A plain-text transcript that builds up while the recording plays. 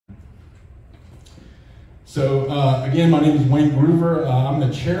So again, my name is Wayne Groover. I'm the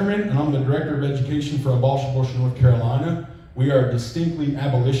chairman and I'm the director of education for Abolition, North Carolina. We are distinctly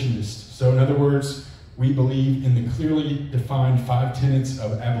abolitionists. So in other words, we believe in the clearly defined 5 tenets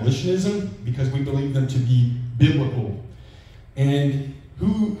of abolitionism because we believe them to be biblical. And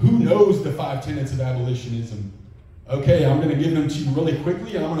who knows the 5 tenets of abolitionism? Okay, I'm going to give them to you really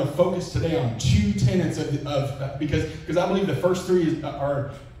quickly, and I'm going to focus today on 2 tenets because I believe the first 3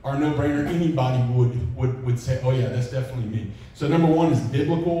 are no-brainer. Anybody would say, oh yeah, that's definitely me. So number 1 is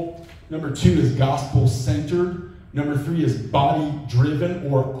biblical. Number 2 is gospel-centered. Number 3 is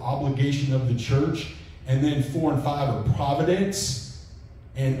body-driven or obligation of the church. And then 4 and 5 are providence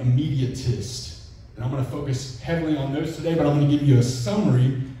and immediatist. And I'm going to focus heavily on those today, but I'm going to give you a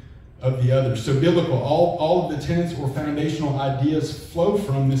summary of the others. So biblical, all of the tenets or foundational ideas flow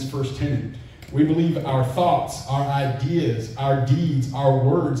from this first tenet. We believe our thoughts, our ideas, our deeds, our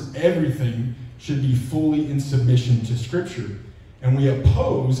words, everything should be fully in submission to Scripture. And we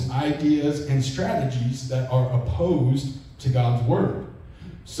oppose ideas and strategies that are opposed to God's Word.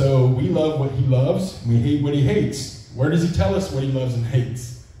 So we love what He loves, and we hate what He hates. Where does He tell us what He loves and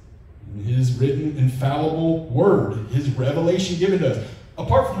hates? In His written, infallible Word, His revelation given to us.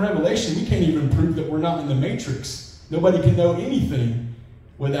 Apart from revelation, we can't even prove that we're not in the matrix. Nobody can know anything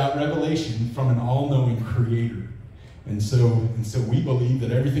without revelation from an all-knowing Creator. And so we believe that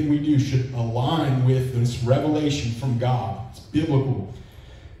everything we do should align with this revelation from God. It's biblical.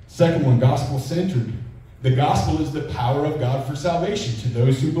 Second one, gospel-centered. The gospel is the power of God for salvation to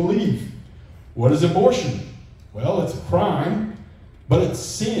those who believe. What is abortion? Well, it's a crime, but it's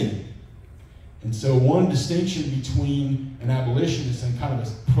sin. And so one distinction between an abolitionist and kind of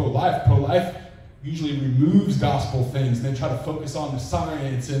a pro-life usually removes gospel things and they try to focus on the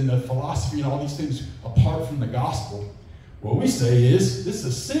science and the philosophy and all these things apart from the gospel. What we say is, this is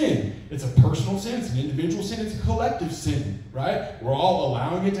a sin. It's a personal sin, it's an individual sin, it's a collective sin, right? We're all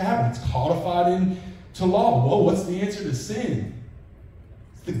allowing it to happen. It's codified into law. Well, what's the answer to sin?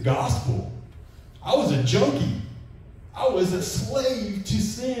 It's the gospel. I was a junkie. I was a slave to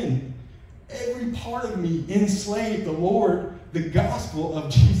sin. Every part of me enslaved the Lord. The gospel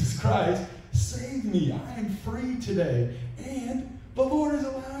of Jesus Christ saved me. I am free today. And the Lord is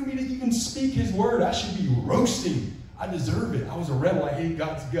allowing me to even speak His word. I should be roasting. I deserve it. I was a rebel. I hated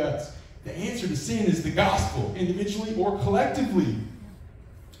God's guts. The answer to sin is the gospel, individually or collectively.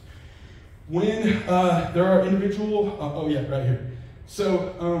 When there are individual, right here. So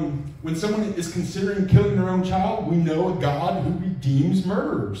when someone is considering killing their own child, we know a God who redeems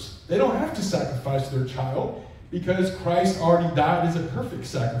murderers. They don't have to sacrifice their child because Christ already died as a perfect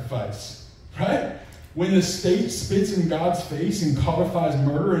sacrifice, right? When the state spits in God's face and codifies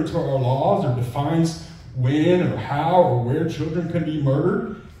murder into our laws or defines when or how or where children can be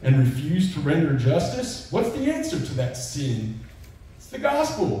murdered and refuse to render justice, what's the answer to that sin? It's the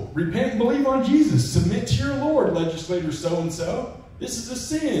gospel. Repent and believe on Jesus. Submit to your Lord, legislator so-and-so. This is a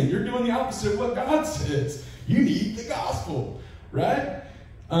sin. You're doing the opposite of what God says. You need the gospel, right?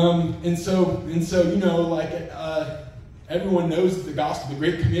 And so everyone knows that the gospel, the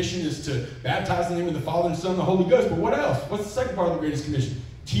Great Commission, is to baptize in the name of the Father and Son and the Holy Ghost. But what else? What's the second part of the Greatest Commission?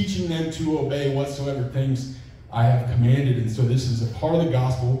 Teaching them to obey whatsoever things I have commanded. And so this is a part of the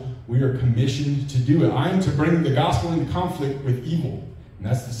gospel. We are commissioned to do it. I am to bring the gospel into conflict with evil. And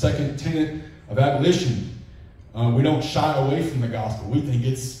that's the second tenet of abolition. We don't shy away from the gospel. We think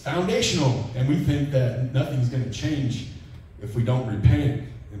it's foundational, and we think that nothing's going to change if we don't repent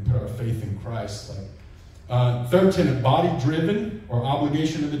and put our faith in Christ. Third tenet, body-driven or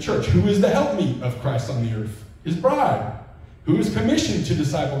obligation of the church. Who is the helpmeet of Christ on the earth? His bride. Who is commissioned to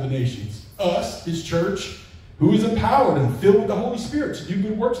disciple the nations? Us, His church. Who is empowered and filled with the Holy Spirit to do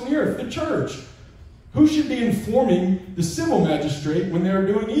good works in the earth? The church. Who should be informing the civil magistrate when they are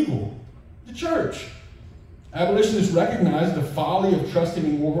doing evil? The church. Abolitionists recognize the folly of trusting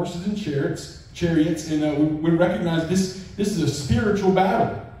in war horses and chariots, and we recognize this is a spiritual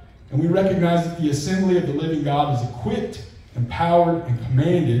battle. And we recognize that the assembly of the living God is equipped, empowered, and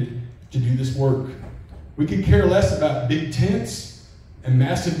commanded to do this work. We could care less about big tents and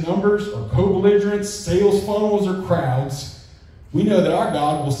massive numbers or co-belligerents, sales funnels, or crowds. We know that our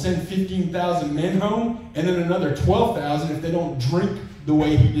God will send 15,000 men home and then another 12,000 if they don't drink the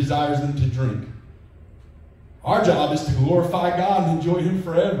way He desires them to drink. Our job is to glorify God and enjoy Him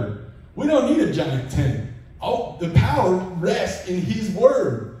forever. We don't need a giant tent. Oh, the power rests in His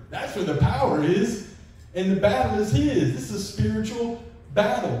word. That's where the power is, and the battle is His. This is a spiritual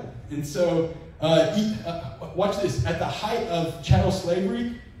battle. And so, watch this. At the height of chattel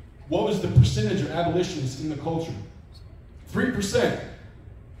slavery, what was the percentage of abolitionists in the culture? 3%.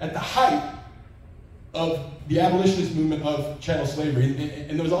 At the height. the abolitionist movement of chattel slavery.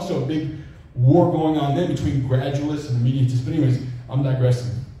 And there was also a big war going on then between gradualists and immediatists. But anyways, I'm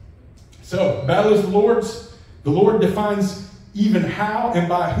digressing. So, battle is the Lord's. The Lord defines even how and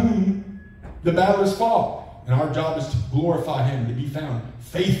by whom the battle is fought. And our job is to glorify him, to be found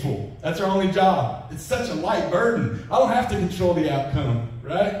faithful. That's our only job. It's such a light burden. I don't have to control the outcome,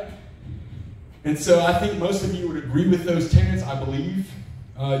 right? And so I think most of you would agree with those tenets, I believe.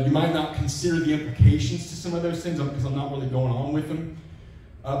 You might not consider the implications to some of those things because I'm not really going on with them.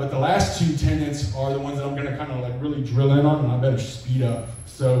 But the last two tenets are the ones that I'm going to kind of like really drill in on, and I better speed up.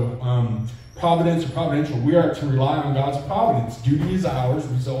 So, providence or providential. We are to rely on God's providence. Duty is ours,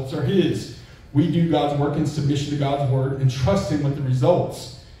 results are his. We do God's work in submission to God's word and trust him with the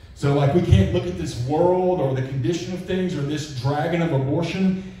results. So like we can't look at this world or the condition of things or this dragon of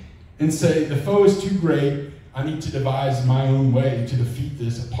abortion and say, the foe is too great. I need to devise my own way to defeat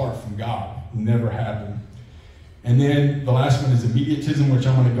this apart from God. It'll never happen. And then the last one is immediatism, which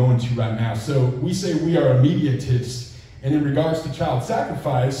I'm going to go into right now. So we say we are immediatists. And in regards to child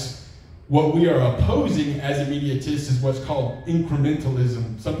sacrifice, what we are opposing as immediatists is what's called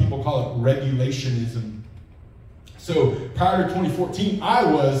incrementalism. Some people call it regulationism. So prior to 2014, I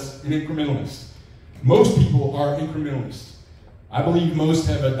was an incrementalist. Most people are incrementalists. I believe most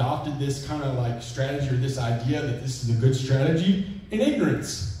have adopted this kind of like strategy or this idea that this is a good strategy in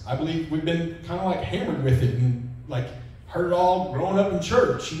ignorance. I believe we've been kind of like hammered with it and like heard it all growing up in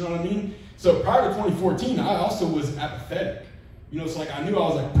church, you know what I mean? So prior to 2014, I also was apathetic. You know, it's like I knew I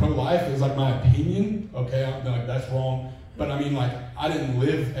was like pro-life. It was like my opinion. Okay, I'm like, that's wrong. But I mean, like, I didn't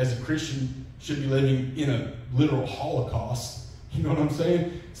live as a Christian should be living in a literal Holocaust. You know what I'm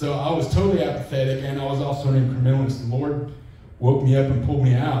saying? So I was totally apathetic, and I was also an incrementalist. The Lord woke me up and pulled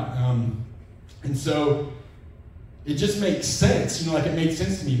me out. And so it just makes sense. You know, like it made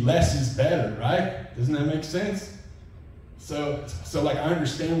sense to me. Less is better, right? Doesn't that make sense? So like I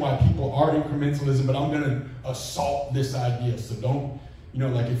understand why people are incrementalism, but I'm going to assault this idea. So don't, you know,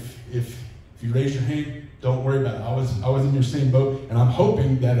 like if you raise your hand, don't worry about it. I was in your same boat, and I'm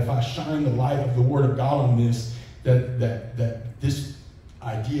hoping that if I shine the light of the Word of God on this, that this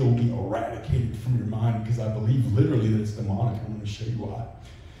idea will be eradicated from your mind, because I believe literally that it's demonic. I'm going to show you why.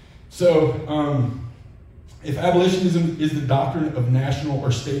 So if abolitionism is the doctrine of national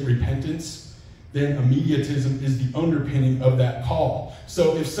or state repentance, then immediatism is the underpinning of that call.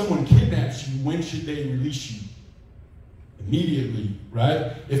 So if someone kidnaps you, when should they release you? Immediately,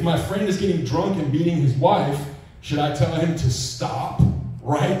 right? If my friend is getting drunk and beating his wife, should I tell him to stop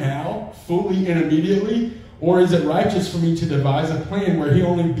right now, fully and immediately? Or is it righteous for me to devise a plan where he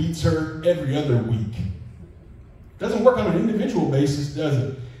only beats her every other week? Doesn't work on an individual basis, does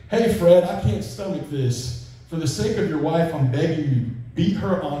it? Hey, Fred, I can't stomach this. For the sake of your wife, I'm begging you, beat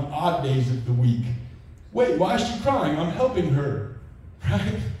her on odd days of the week. Wait, why is she crying? I'm helping her,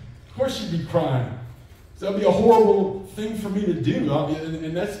 right? Of course she'd be crying. So that'd be a horrible thing for me to do.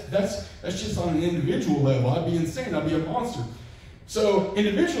 And that's just on an individual level. I'd be insane. I'd be a monster. So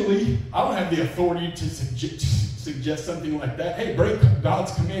individually, I don't have the authority to suggest something like that. Hey, break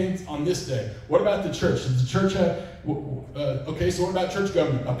God's commands on this day. What about the church? Does the church have, okay, so what about church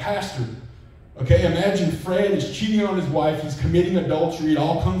government? A pastor. Okay, imagine Fred is cheating on his wife. He's committing adultery. It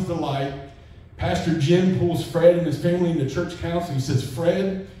all comes to light. Pastor Jim pulls Fred and his family into church council. He says,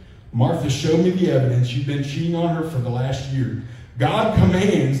 Fred, Martha showed me the evidence. You've been cheating on her for the last year. God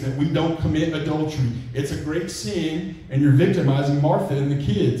commands that we don't commit adultery. It's a great sin, and you're victimizing Martha and the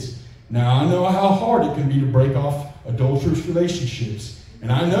kids. Now, I know how hard it can be to break off adulterous relationships.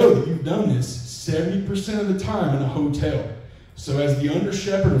 And I know that you've done this 70% of the time in a hotel. So as the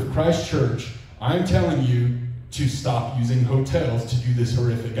under-shepherd of Christ Church, I'm telling you to stop using hotels to do this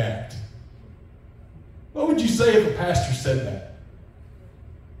horrific act. What would you say if a pastor said that?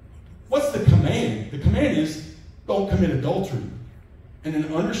 What's the command? The command is, don't commit adultery. And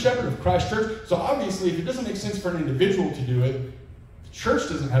an under-shepherd of Christ Church, so obviously if it doesn't make sense for an individual to do it, the church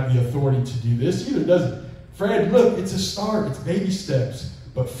doesn't have the authority to do this either, does it? Fred, look, it's a start, it's baby steps.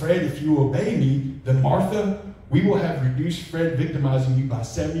 But Fred, if you obey me, then Martha, we will have reduced Fred victimizing you by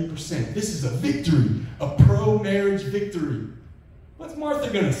 70%. This is a victory, a pro-marriage victory. What's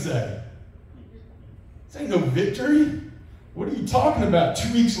Martha going to say? This ain't no victory. What are you talking about?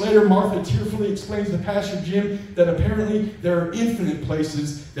 2 weeks later, Martha tearfully explains to Pastor Jim that apparently there are infinite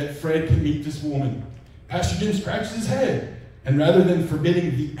places that Fred can meet this woman. Pastor Jim scratches his head, and rather than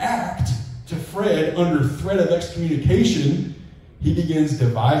forbidding the act to Fred under threat of excommunication, he begins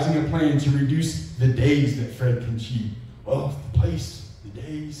devising a plan to reduce the days that Fred can cheat. Well, the place, the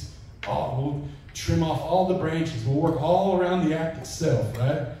days, we'll trim off all the branches. We'll work all around the act itself,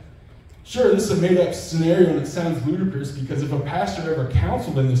 right? Sure, this is a made-up scenario and it sounds ludicrous because if a pastor ever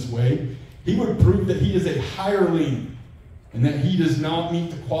counseled in this way, he would prove that he is a hireling and that he does not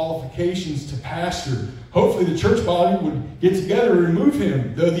meet the qualifications to pastor. Hopefully the church body would get together and remove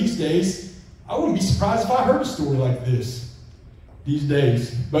him, though these days, I wouldn't be surprised if I heard a story like this these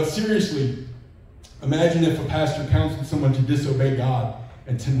days. But seriously, imagine if a pastor counseled someone to disobey God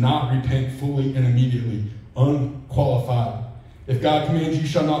and to not repent fully and immediately, unqualified. If God commands you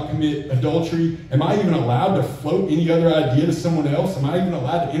shall not commit adultery, am I even allowed to float any other idea to someone else? Am I even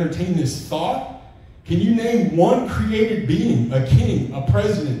allowed to entertain this thought? Can you name one created being, a king, a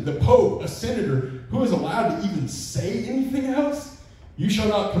president, the pope, a senator, who is allowed to even say anything else? You shall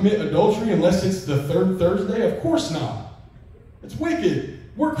not commit adultery unless it's the third Thursday? Of course not. It's wicked.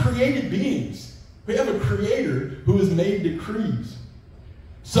 We're created beings. We have a creator who has made decrees.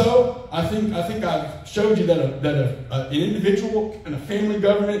 So I think I've showed you that an individual and a family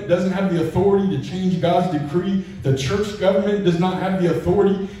government doesn't have the authority to change God's decree. The church government does not have the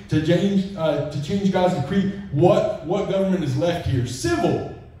authority to change God's decree. What government is left here?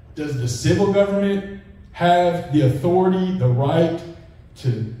 Civil. Does the civil government have the authority, the right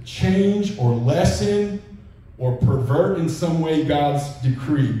to change or lessen or pervert in some way God's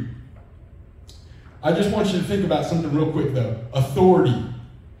decree? I just want you to think about something real quick though. Authority.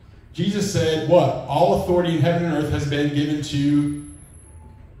 Jesus said, what? All authority in heaven and earth has been given to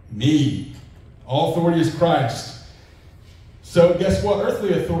me. All authority is Christ. So guess what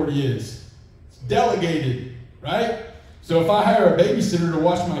earthly authority is? It's delegated, right? So if I hire a babysitter to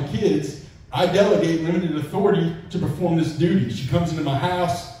watch my kids, I delegate limited authority to perform this duty. She comes into my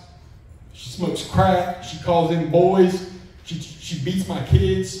house, she smokes crack, she calls in boys, she beats my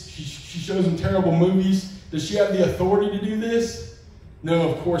kids, she shows them terrible movies. Does she have the authority to do this?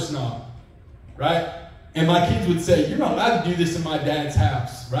 No, of course not, right? And my kids would say, you're not allowed to do this in my dad's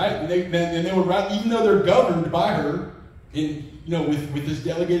house, right? And they would, even though they're governed by her, with this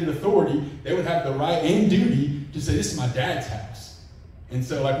delegated authority, they would have the right and duty to say, this is my dad's house. And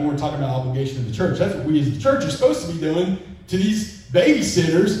so, like when we're talking about obligation of the church, that's what we as the church are supposed to be doing to these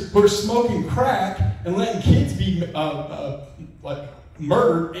babysitters who are smoking crack and letting kids be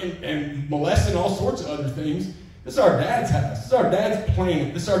murdered and molested and all sorts of other things. This is our dad's house. This is our dad's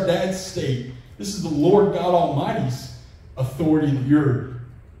planet. This is our dad's state. This is the Lord God Almighty's authority that you're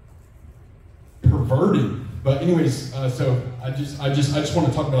perverting. But anyways, so I just want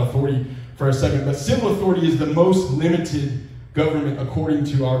to talk about authority for a second. But civil authority is the most limited government according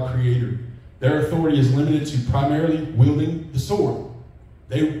to our Creator. Their authority is limited to primarily wielding the sword.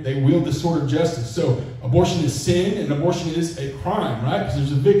 They wield the sword of justice. So abortion is sin and abortion is a crime, right? Because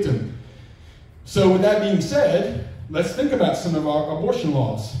there's a victim. So with that being said, let's think about some of our abortion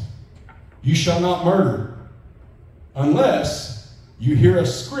laws. You shall not murder unless you hear a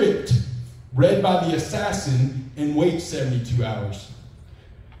script read by the assassin and wait 72 hours.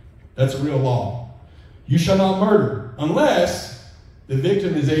 That's a real law. You shall not murder unless the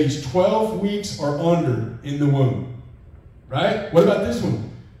victim is aged 12 weeks or under in the womb. Right? What about this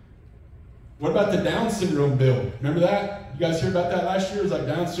one? What about the Down syndrome bill? Remember that? You guys hear about that last year? It was like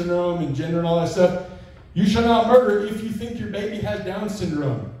Down syndrome and gender and all that stuff. You shall not murder if you think your baby has Down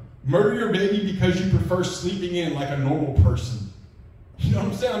syndrome. Murder your baby because you prefer sleeping in like a normal person. You know what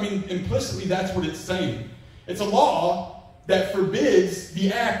I'm saying? I mean, implicitly, that's what it's saying. It's a law that forbids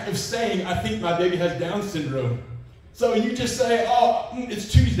the act of saying, I think my baby has Down syndrome. So you just say, oh,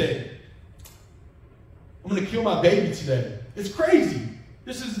 it's Tuesday. I'm going to kill my baby today. It's crazy.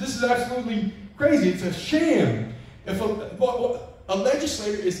 This is absolutely crazy. It's a sham. If a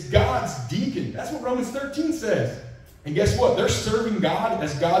legislator is God's deacon, that's what Romans 13 says. And guess what? They're serving God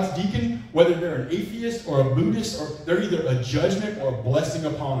as God's deacon, whether they're an atheist or a Buddhist, or they're either a judgment or a blessing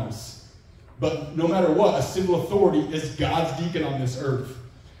upon us. But no matter what, a civil authority is God's deacon on this earth.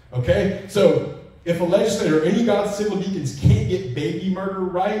 Okay? So if a legislator or any God's civil deacons can't get baby murder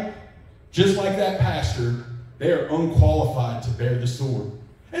right, just like that pastor, they are unqualified to bear the sword.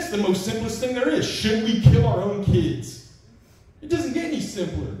 That's the most simplest thing there is. Should we kill our own kids? It doesn't get any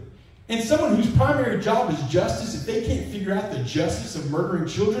simpler. And someone whose primary job is justice, if they can't figure out the justice of murdering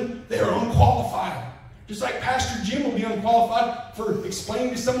children, they are unqualified. Just like Pastor Jim will be unqualified for explaining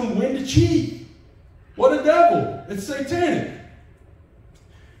to someone when to cheat. What a devil. It's satanic.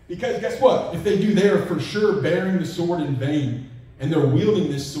 Because guess what? If they do, they are for sure bearing the sword in vain. And they're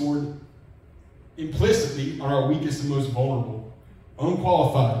wielding this sword implicitly on our weakest and most vulnerable.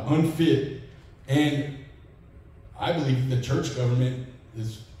 Unqualified, unfit. And I believe the church government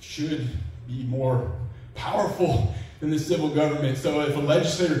should be more powerful than the civil government. So if a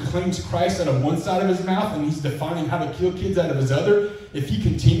legislator claims Christ out of one side of his mouth and he's defining how to kill kids out of his other, if he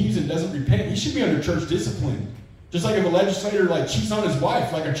continues and doesn't repent, he should be under church discipline. Just like if a legislator cheats on his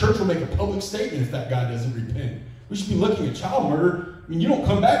wife, a church will make a public statement if that guy doesn't repent. We should be looking at child murder. I mean, you don't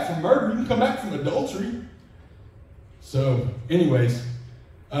come back from murder, you can come back from adultery. So, anyways,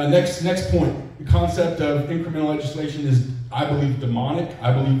 next point. The concept of incremental legislation is, I believe, demonic.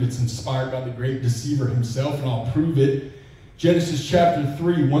 I believe it's inspired by the great deceiver himself, and I'll prove it. Genesis chapter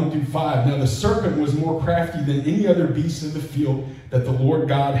 3, 1 through 5. Now the serpent was more crafty than any other beast of the field that the Lord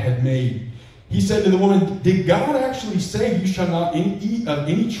God had made. He said to the woman, did God actually say you shall not eat of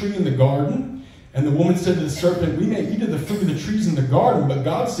any tree in the garden? And the woman said to the serpent, we may eat of the fruit of the trees in the garden, but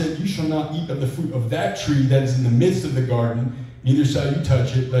God said you shall not eat of the fruit of that tree that is in the midst of the garden, neither shall you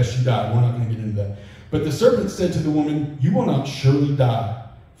touch it, lest you die. We're not going to get into that. But the serpent said to the woman, you will not surely die,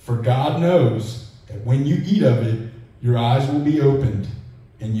 for God knows that when you eat of it, your eyes will be opened,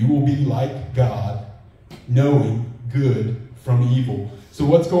 and you will be like God, knowing good from evil. So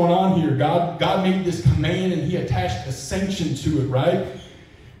what's going on here? God made this command, and he attached a sanction to it, right?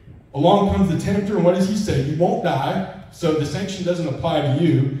 Along comes the tempter, and what does he say? You won't die, so the sanction doesn't apply to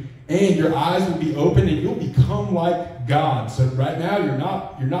you, and your eyes will be open, and you'll become like God. So right now, you're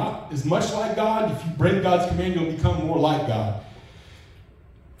not as much like God. If you break God's command, you'll become more like God.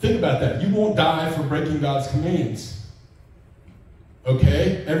 Think about that. You won't die for breaking God's commands.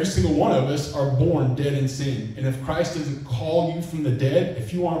 Okay? Every single one of us are born dead in sin. And if Christ doesn't call you from the dead,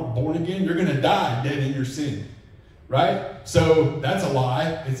 if you aren't born again, you're going to die dead in your sin. Right? So that's a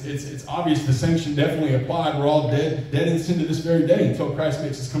lie. It's obvious the sanction definitely applied. We're all dead in sin to this very day until Christ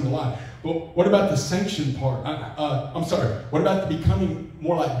makes us come to life. But what about the sanction part? What about the becoming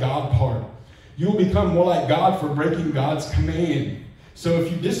more like God part? You will become more like God for breaking God's command. So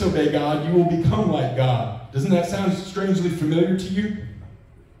if you disobey God, you will become like God. Doesn't that sound strangely familiar to you?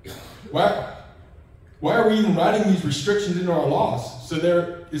 Why are we even writing these restrictions into our laws? So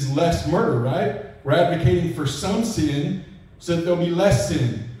there is less murder, right? We're advocating for some sin so that there'll be less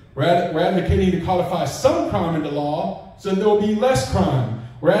sin. We're advocating to codify some crime into law so that there will be less crime.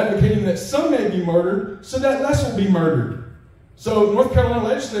 We're advocating that some may be murdered so that less will be murdered. So North Carolina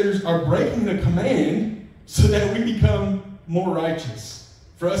legislators are breaking the command so that we become more righteous.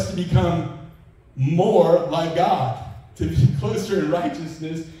 For us to become more like God. To be closer in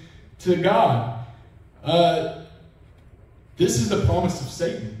righteousness to God. This is the promise of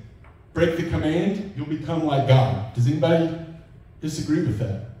Satan. Break the command, you'll become like God. Does anybody disagree with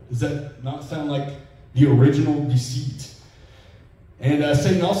that? Does that not sound like the original deceit? And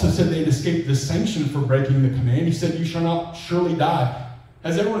Satan also said they'd escape the sanction for breaking the command. He said, you shall not surely die.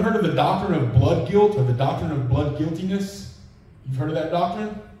 Has everyone heard of the doctrine of blood guilt or the doctrine of blood guiltiness? You've heard of that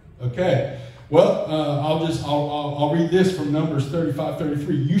doctrine? Okay. Well, I'll read this from Numbers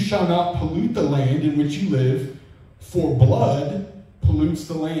 35:33. You shall not pollute the land in which you live, for blood pollutes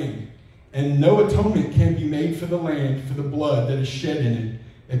the land. And no atonement can be made for the land for the blood that is shed in it,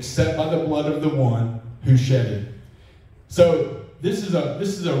 except by the blood of the one who shed it. So this is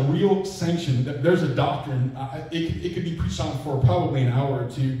a real sanction. There's a doctrine. It could be preached on for probably an hour or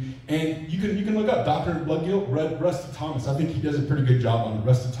two, and you can look up Doctrine of Blood Guilt. Rusty Thomas. I think he does a pretty good job on it.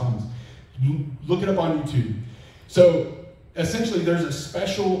 Rusty Thomas. Look it up on YouTube. So essentially, there's a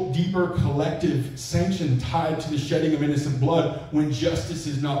special, deeper, collective sanction tied to the shedding of innocent blood when justice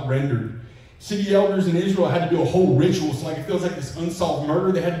is not rendered. City elders in Israel had to do a whole ritual. So if there was this unsolved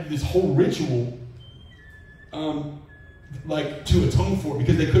murder, they had to do this whole ritual to atone for it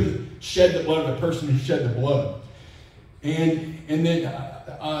because they couldn't shed the blood of the person who shed the blood. And then,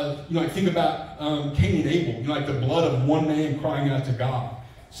 think about Cain and Abel, the blood of one man crying out to God.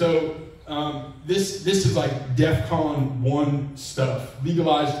 So this is like DEFCON 1 stuff.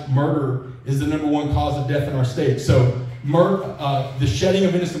 Legalized murder is the #1 cause of death in our state. So the shedding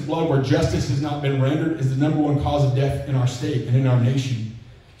of innocent blood where justice has not been rendered is the #1 cause of death in our state and in our nation.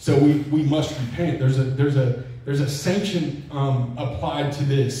 So we must repent. There's a sanction applied to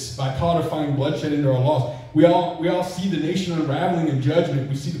this by codifying bloodshed into our laws. We all see the nation unraveling in judgment.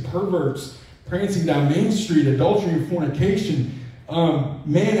 We see the perverts prancing down Main Street, adultery and fornication,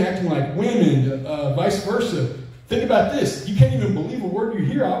 men acting like women, vice versa. Think about this. You can't even believe a word you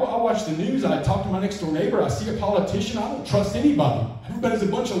hear. I watch the news. I talk to my next door neighbor. I see a politician. I don't trust anybody. Everybody's a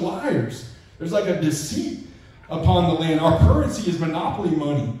bunch of liars. There's a deceit upon the land. Our currency is monopoly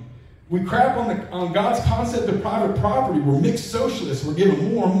money. We crap on God's concept of private property. We're mixed socialists. We're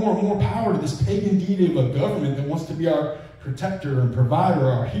giving more and more and more power to this pagan deity of a government that wants to be our protector and provider,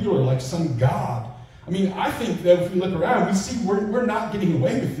 our healer, like some God. I think that if we look around, we see we're not getting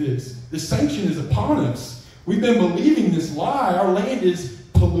away with this. The sanction is upon us. We've been believing this lie. Our land is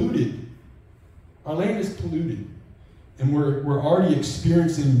polluted. Our land is polluted. And we're already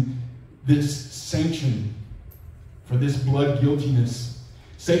experiencing this sanction for this blood guiltiness.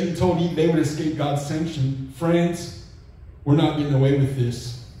 Satan told Eve they would escape God's sanction. Friends, we're not getting away with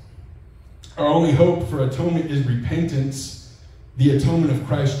this. Our only hope for atonement is repentance, the atonement of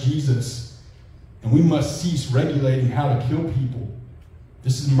Christ Jesus. And we must cease regulating how to kill people.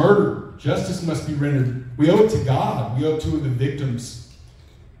 This is murder. Justice must be rendered. We owe it to God. We owe it to the victims.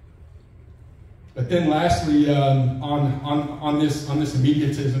 But then lastly, on this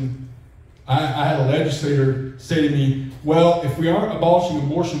immediatism, I had a legislator say to me, well, if we aren't abolishing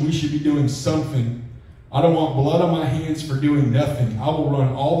abortion, we should be doing something. I don't want blood on my hands for doing nothing. I will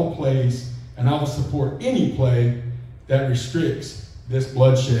run all the plays, and I will support any play that restricts this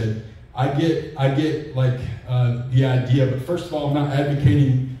bloodshed. I get like the idea, but first of all, I'm not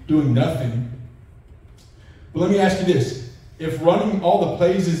advocating doing nothing. But let me ask you this. If running all the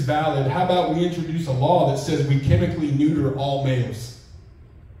plays is valid, how about we introduce a law that says we chemically neuter all males?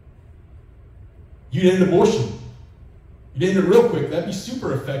 You'd end abortion. You'd end it real quick. That'd be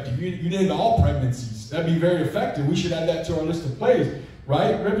super effective. You'd end all pregnancies. That'd be very effective. We should add that to our list of plays.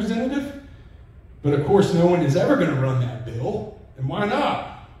 Right, Representative? But of course, no one is ever going to run that bill. And why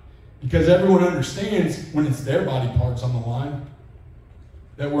not? Because everyone understands when it's their body parts on the line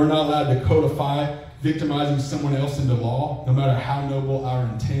that we're not allowed to codify victimizing someone else into law, no matter how noble our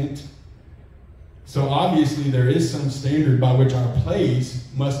intent. So obviously there is some standard by which our plays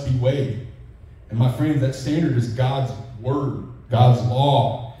must be weighed. And my friends, that standard is God's word, God's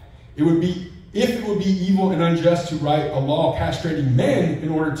law. If it would be evil and unjust to write a law castrating men in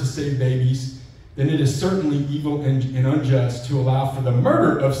order to save babies, then it is certainly evil and unjust to allow for the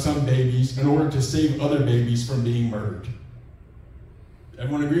murder of some babies in order to save other babies from being murdered.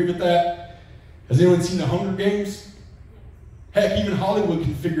 Everyone agree with that? Has anyone seen the Hunger Games? Heck, even Hollywood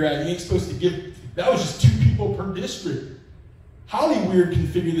can figure out you ain't supposed to give, that was just 2 people per district. Hollywood can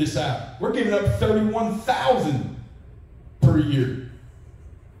figure this out. We're giving up 31,000 per year.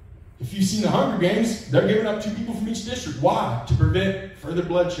 If you've seen the Hunger Games, they're giving up 2 people from each district. Why? To prevent further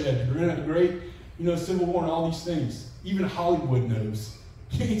bloodshed, to prevent a great, civil war and all these things. Even Hollywood knows.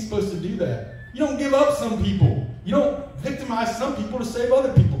 You ain't supposed to do that. You don't give up some people. You don't victimize some people to save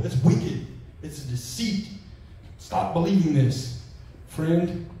other people. It's wicked. It's a deceit. Stop believing this,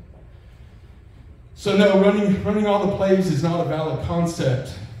 friend. So no, running all the plays is not a valid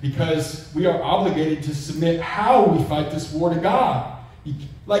concept because we are obligated to submit how we fight this war to God.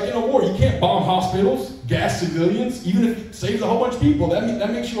 Like in a war, you can't bomb hospitals, gas civilians, even if it saves a whole bunch of people.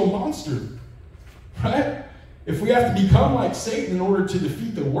 That makes you a monster, right? If we have to become like Satan in order to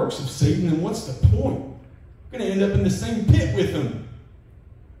defeat the works of Satan, then what's the point? We're going to end up in the same pit with him.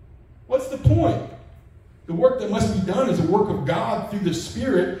 What's the point? The work that must be done is a work of God through the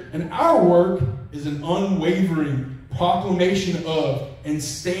Spirit, and our work is an unwavering proclamation of and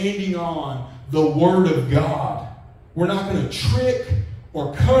standing on the Word of God. We're not going to trick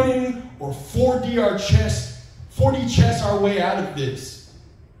or cunning or 4D chess our way out of this.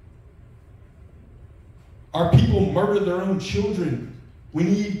 Our people murder their own children. We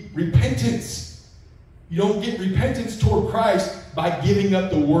need repentance. You don't get repentance toward Christ by giving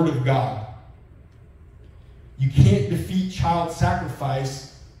up the Word of God. You can't defeat child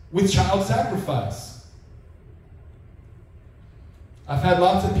sacrifice with child sacrifice. I've had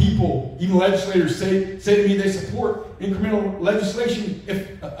lots of people, even legislators, say to me they support incremental legislation.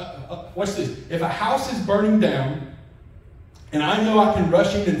 Watch this. If a house is burning down and I know I can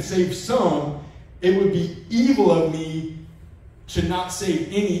rush in and save some, it would be evil of me to not save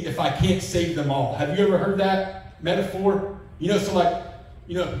any if I can't save them all. Have you ever heard that metaphor?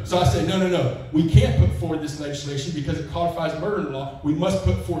 So I say, no. We can't put forward this legislation because it codifies murder law. We must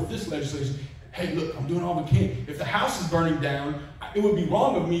put forth this legislation. Hey, look, I'm doing all we can. If the house is burning down, it would be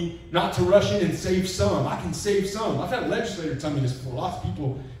wrong of me not to rush in and save some. I can save some. I've had a legislator tell me this before. Lots of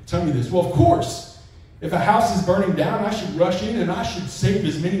people tell me this. Well, of course, if a house is burning down, I should rush in and I should save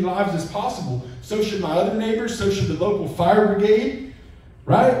as many lives as possible. So should my other neighbors. So should the local fire brigade.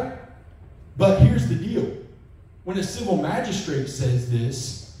 Right? But here's the deal. When a civil magistrate says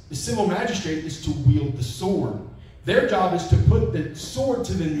this, the civil magistrate is to wield the sword. Their job is to put the sword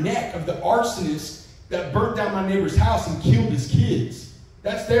to the neck of the arsonist that burnt down my neighbor's house and killed his kids.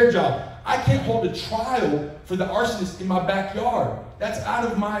 That's their job. I can't hold a trial for the arsonist in my backyard. That's out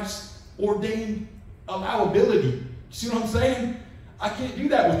of my ordained allowability. You see what I'm saying? I can't do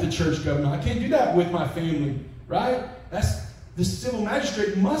that with the church government. I can't do that with my family, right? The civil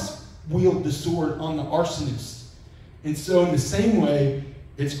magistrate must wield the sword on the arsonist. And so in the same way,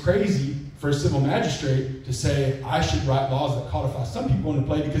 it's crazy for a civil magistrate to say, I should write laws that codify some people into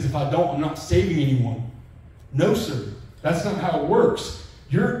play, because if I don't, I'm not saving anyone. No, sir. That's not how it works.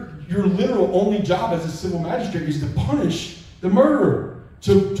 Your literal only job as a civil magistrate is to punish the murderer,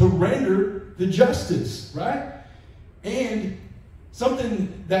 to render the justice, right? And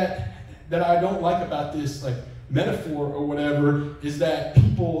something that I don't like about this, like, metaphor or whatever, is that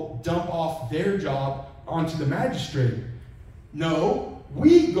people dump off their job onto the magistrate. No,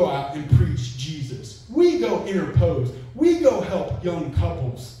 we go out and preach Jesus. We go interpose. We go help young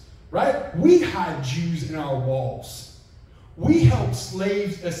couples, right? We hide Jews in our walls. We help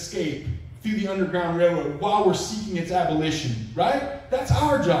slaves escape through the Underground Railroad while we're seeking its abolition, right? That's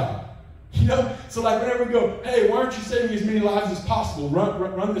our job. You know, so like whenever we go, hey, why aren't you saving as many lives as possible?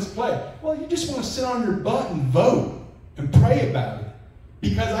 Run this play. Well, you just want to sit on your butt and vote and pray about it.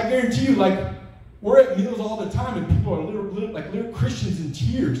 Because I guarantee you, like, we're at meals all the time and people are little Christians in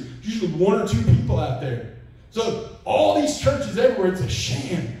tears. Usually one or two people out there. So all these churches everywhere, it's a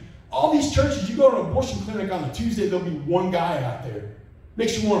sham. All these churches, you go to an abortion clinic on a Tuesday, there'll be one guy out there.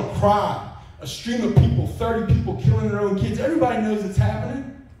 Makes you want to cry. A stream of people, 30 people killing their own kids. Everybody knows it's happening.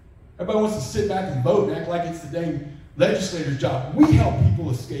 Everybody wants to sit back and vote and act like it's the dang legislator's job. We help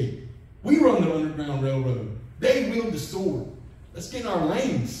people escape. We run the Underground Railroad. They wield the sword. Let's get in our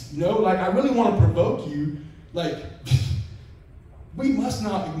lanes. You know, like, I really want to provoke you. Like, we must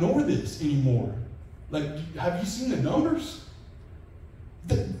not ignore this anymore. Like, have you seen the numbers?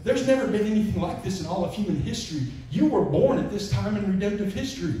 There's never been anything like this in all of human history. You were born at this time in redemptive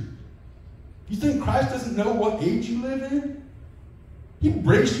history. You think Christ doesn't know what age you live in? He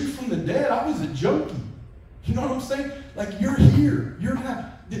raised you from the dead. I was a junkie. You know what I'm saying? Like, you're here. You're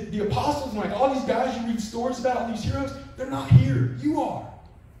not. The apostles, like all these guys you read stories about, all these heroes, they're not here. You are.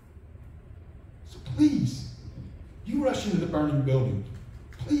 So please, you rush into the burning building.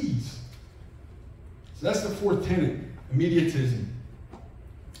 Please. So that's the fourth tenet, immediatism.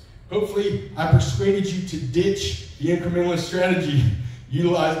 Hopefully, I persuaded you to ditch the incrementalist strategy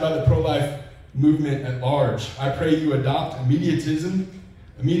utilized by the pro-life movement at large. I pray you adopt immediatism.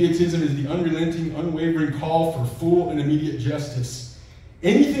 Immediatism is the unrelenting, unwavering call for full and immediate justice.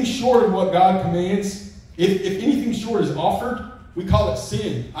 Anything short of what God commands, if anything short is offered, we call it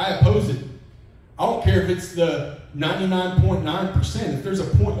sin. I oppose it. I don't care if it's the 99.9%. If there's a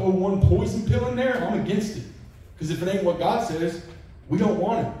 0.01 poison pill in there, I'm against it. Because if it ain't what God says, we don't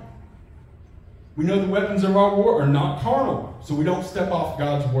want it. We know the weapons of our war are not carnal, so we don't step off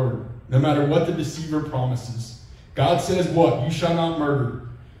God's word, no matter what the deceiver promises. God says what? You shall not murder.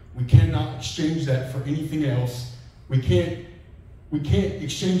 We cannot exchange that for anything else. We can't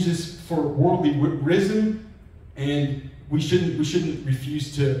exchange this for worldly wisdom, and we shouldn't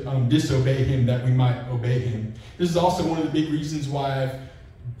refuse to disobey him that we might obey him. This is also one of the big reasons why I've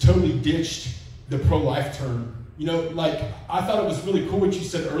totally ditched the pro-life term. You know, like, I thought it was really cool what you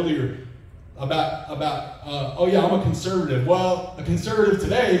said earlier about oh yeah, I'm a conservative. Well, a conservative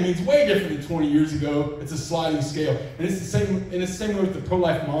today means way different than 20 years ago. It's a sliding scale. And it's the same way with the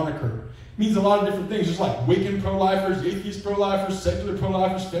pro-life moniker. It means a lot of different things. There's like Wiccan pro-lifers, atheist pro-lifers, secular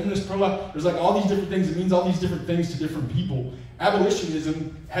pro-lifers, feminist pro-lifers. There's like all these different things. It means all these different things to different people.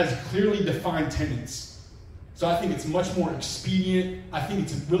 Abolitionism has clearly defined tenets. So I think it's much more expedient. I think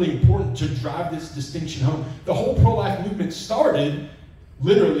it's really important to drive this distinction home. The whole pro-life movement started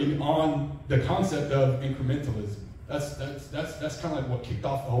literally on the concept of incrementalism. That's kind of like what kicked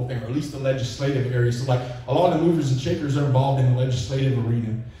off the whole thing, or at least the legislative area. So like a lot of the movers and shakers are involved in the legislative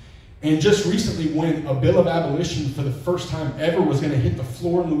arena. And just recently, when a bill of abolition for the first time ever was going to hit the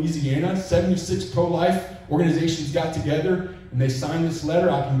floor in Louisiana, 76 pro-life organizations got together and they signed this letter.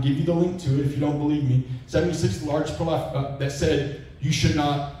 I can give you the link to it if you don't believe me. 76 of the largest pro-life that said you should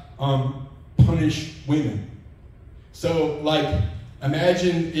not punish women. So like,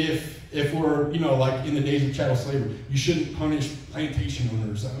 imagine if we're, you know, like in the days of chattel slavery, you shouldn't punish plantation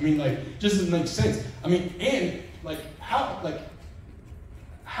owners. I mean, like, just doesn't make sense. I mean, and like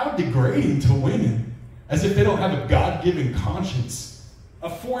how degrading to women, as if they don't have a God-given conscience. A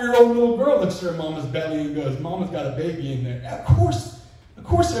 4-year-old little girl looks at her mama's belly and goes, "Mama's got a baby in there." Of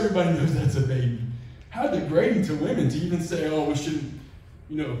course everybody knows that's a baby. How degrading to women to even say, oh, we shouldn't,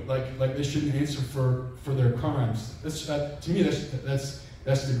 you know, like they shouldn't answer for their crimes. To me,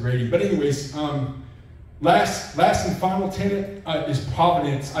 that's degrading. But anyways, last and final tenet is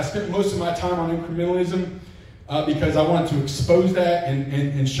providence. I spent most of my time on incrementalism because I wanted to expose that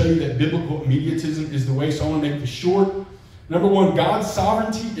and show you that biblical immediatism is the way. So I want to make this short. Number one, God's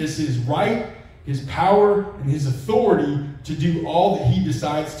sovereignty is his right, his power, and his authority to do all that he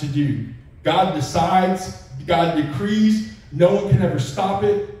decides to do. God decides, God decrees, No one can ever stop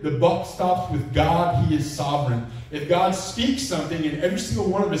it. The buck stops with God. He is sovereign. If God speaks something and every single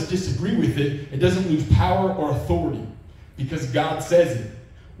one of us disagree with it, it doesn't lose power or authority because God says it.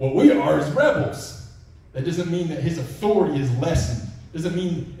 What we are is rebels. That doesn't mean that his authority is lessened. It doesn't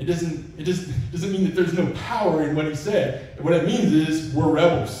mean that there's no power in what he said. What it means is we're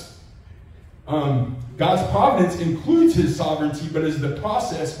rebels. God's providence includes his sovereignty, but is the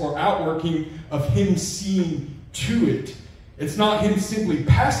process or outworking of him seeing to it. It's not him simply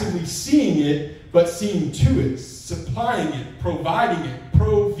passively seeing it, but seeing to it, supplying it, providing it,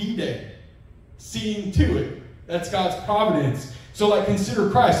 provide, seeing to it. That's God's providence. So like consider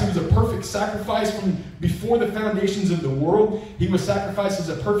Christ. He was a perfect sacrifice from before the foundations of the world. He was sacrificed as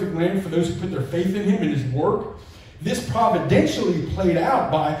a perfect lamb for those who put their faith in him and his work. This providentially played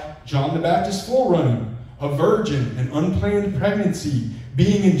out by John the Baptist's forerunning, a virgin, an unplanned pregnancy,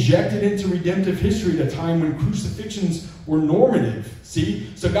 being injected into redemptive history at a time when crucifixions were normative.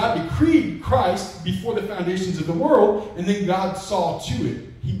 See? So God decreed Christ before the foundations of the world, and then God saw to it.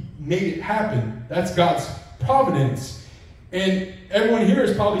 He made it happen. That's God's providence. And everyone here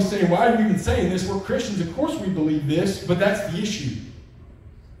is probably saying, why are you even saying this? We're Christians. Of course we believe this, but that's the issue.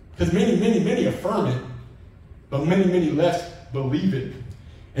 Because many affirm it, but many less believe it.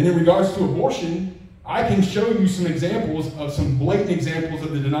 And in regards to abortion, I can show you some examples of some blatant examples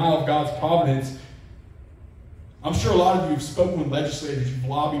of the denial of God's providence. I'm sure a lot of you have spoken with legislators. You've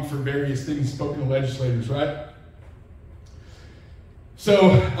lobbied for various things, spoken to legislators, right?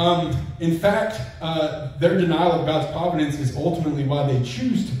 So, in fact, their denial of God's providence is ultimately why they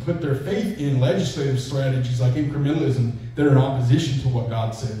choose to put their faith in legislative strategies like incrementalism that are in opposition to what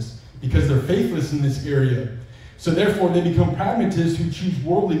God says, because they're faithless in this area. So therefore, they become pragmatists who choose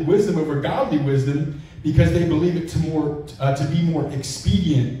worldly wisdom over godly wisdom because they believe it to be more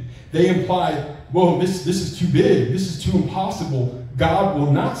expedient. They imply, whoa, this is too big. This is too impossible. God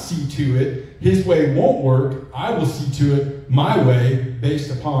will not see to it. His way won't work. I will see to it my way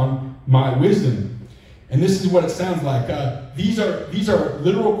based upon my wisdom. And this is what it sounds like. These are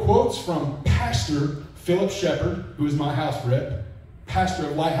literal quotes from Pastor Philip Shepard, who is my house rep, pastor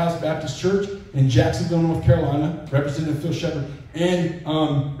of Lighthouse Baptist Church in Jacksonville, North Carolina, Representative Phil Shepard, and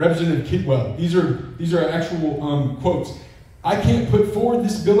Representative Kidwell. These are actual quotes. I can't put forward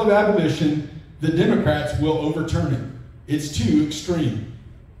this bill of abolition. The Democrats will overturn it. It's too extreme.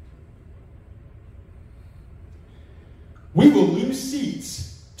 We will lose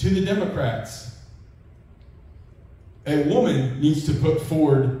seats to the Democrats. A woman needs to put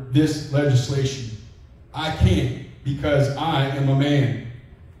forward this legislation. I can't because I am a man.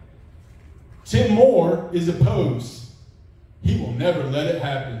 Tim Moore is opposed. He will never let it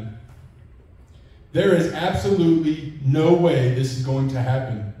happen. There is absolutely no way this is going to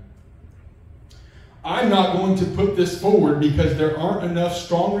happen. I'm not going to put this forward because there aren't enough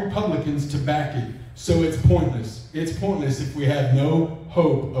strong Republicans to back it. So it's pointless. It's pointless if we have no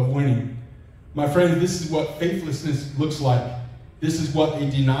hope of winning. My friends, this is what faithlessness looks like. This is what a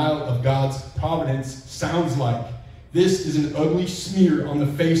denial of God's providence sounds like. This is an ugly smear on the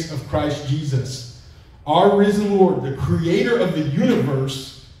face of Christ Jesus. Our risen Lord, the creator of the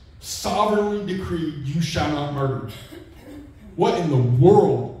universe, sovereignly decreed, you shall not murder. What in the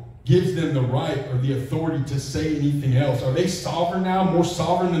world gives them the right or the authority to say anything else? Are they sovereign now, more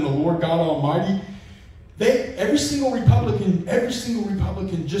sovereign than the Lord God Almighty? Every single Republican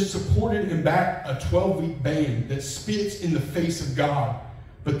just supported and backed a 12-week ban that spits in the face of God.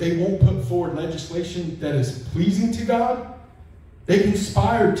 But they won't put forward legislation that is pleasing to God. They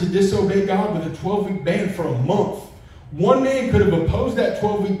conspired to disobey God with a 12-week ban for a month. One man could have opposed that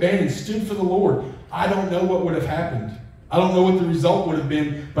 12-week ban and stood for the Lord. I don't know what would have happened. I don't know what the result would have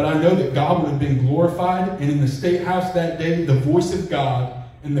been, but I know that God would have been glorified. And in the State House that day, the voice of God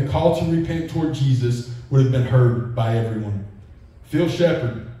and the call to repent toward Jesus would have been heard by everyone. Phil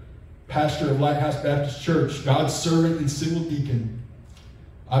Shepard, pastor of Lighthouse Baptist Church, God's servant and civil deacon.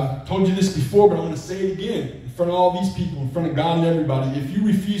 I've told you this before, but I'm going to say it again in front of all these people, in front of God and everybody. If you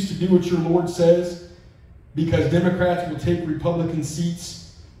refuse to do what your Lord says because Democrats will take Republican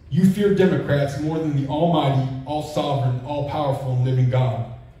seats, you fear Democrats more than the almighty, all-sovereign, all-powerful, and living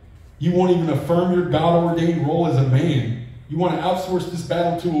God. You won't even affirm your God-ordained role as a man. You want to outsource this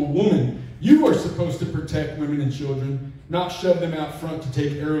battle to a woman. You are supposed to protect women and children, not shove them out front to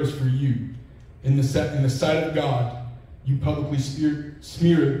take arrows for you. In the sight of God, you publicly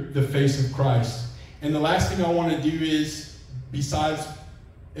smear the face of Christ. And the last thing I want to do is, besides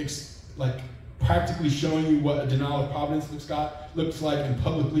practically showing you what a denial of providence looks like and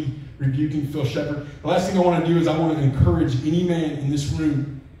publicly rebuking Phil Shepard, the last thing I want to do is I want to encourage any man in this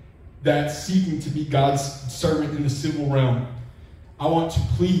room that's seeking to be God's servant in the civil realm. I want to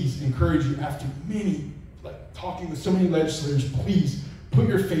please encourage you, after talking with so many legislators, please put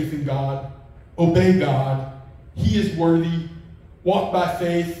your faith in God, obey God. He is worthy. Walk by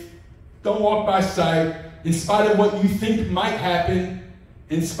faith. Don't walk by sight. In spite of what you think might happen,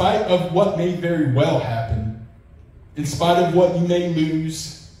 in spite of what may very well happen, in spite of what you may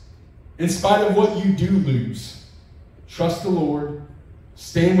lose, in spite of what you do lose, trust the Lord.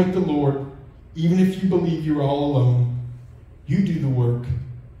 Stand with the Lord, even if you believe you're all alone. You do the work.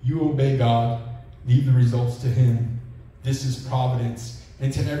 You obey God. Leave the results to Him. This is providence.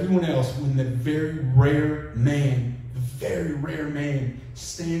 And to everyone else, when the very rare man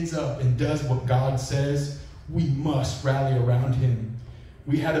stands up and does what God says, we must rally around him.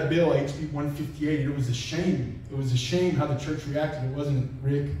 We had a bill, HB 158. It was a shame. It was a shame how the church reacted. It wasn't,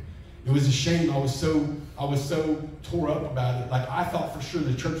 Rick? It was a shame. I was so tore up about it. Like, I thought for sure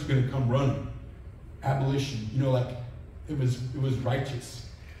the church was going to come running. Abolition, it was righteous.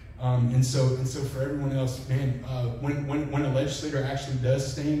 And so for everyone else, man, when a legislator actually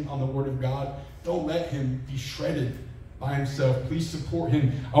does stand on the Word of God, don't let him be shredded by himself. Please support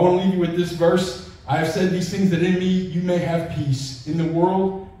him. I want to leave you with this verse. I have said these things that in me you may have peace. In the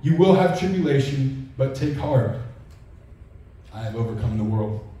world you will have tribulation, but take heart. I have overcome the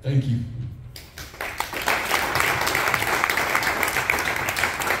world. Thank you.